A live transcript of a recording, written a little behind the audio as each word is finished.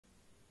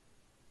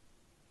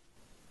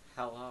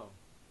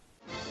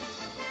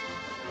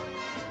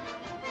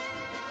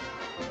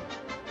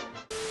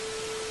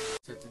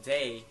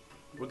Today,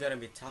 we're gonna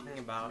be talking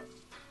about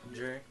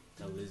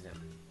journalism.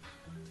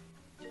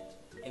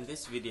 In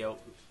this video,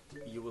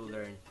 you will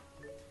learn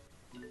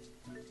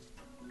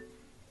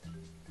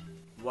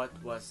what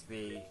was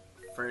the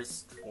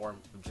first form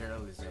of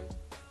journalism,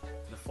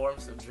 the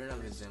forms of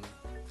journalism,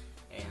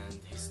 and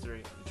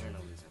history of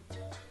journalism.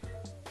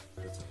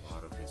 That's a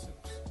lot of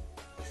isms.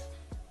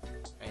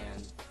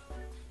 And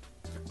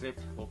the clip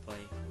will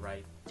play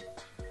right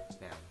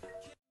now.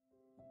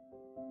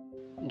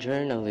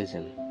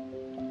 Journalism.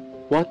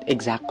 What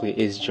exactly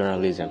is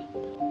journalism?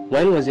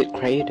 When was it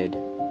created?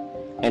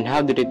 And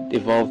how did it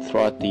evolve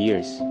throughout the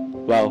years?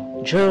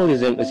 Well,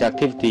 journalism is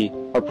activity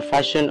or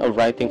profession of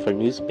writing for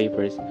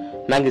newspapers,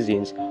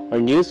 magazines,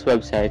 or news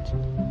websites,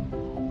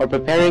 or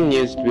preparing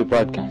news to be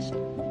broadcast.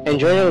 And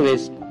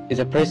journalist is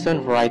a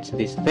person who writes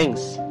these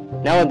things.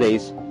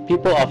 Nowadays,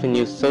 people often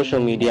use social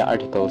media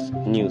articles,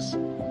 news.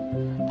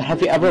 But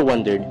have you ever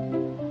wondered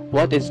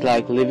what it's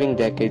like living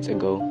decades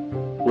ago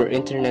where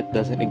internet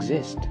doesn't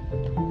exist?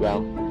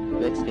 Well,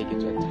 let's take it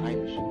to a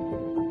time machine.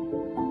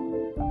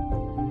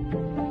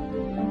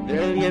 The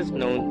earliest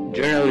known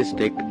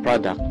journalistic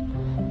product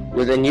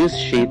was a news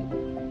sheet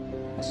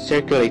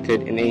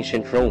circulated in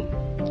ancient Rome,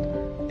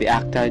 the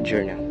Acta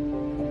Journal,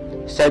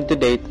 said to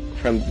date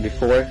from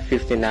before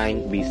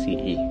 59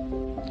 BCE.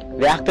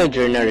 The Acta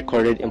Journal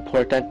recorded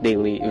important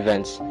daily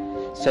events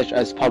such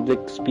as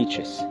public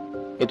speeches.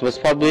 It was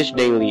published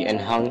daily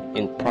and hung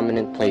in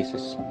prominent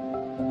places.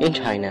 In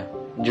China,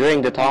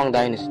 during the Tang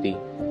Dynasty,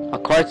 a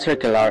court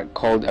circular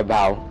called a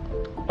bao,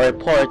 or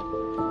report,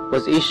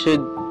 was issued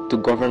to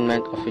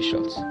government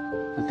officials.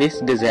 This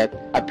gazette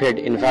appeared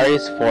in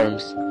various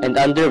forms and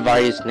under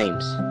various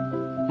names,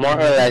 more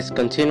or less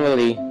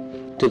continually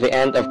to the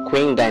end of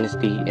Qing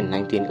Dynasty in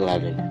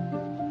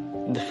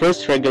 1911. The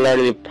first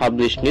regularly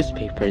published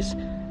newspapers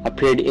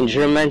appeared in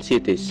German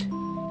cities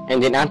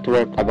and in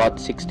Antwerp about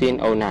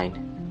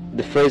 1609.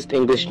 The first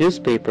English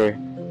newspaper,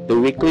 the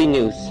Weekly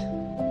News,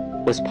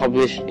 was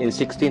published in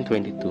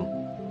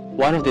 1622.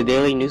 One of the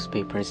daily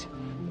newspapers,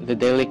 the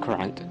Daily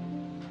Courant,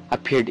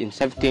 appeared in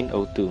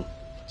 1702.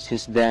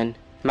 Since then,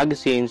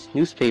 magazines,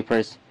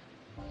 newspapers,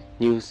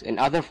 news, and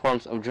other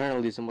forms of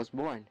journalism was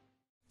born.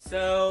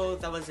 So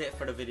that was it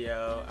for the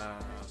video.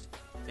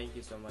 Thank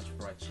you so much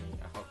for watching.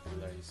 I hope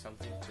you learned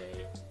something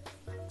today.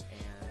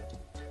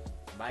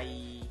 And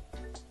bye!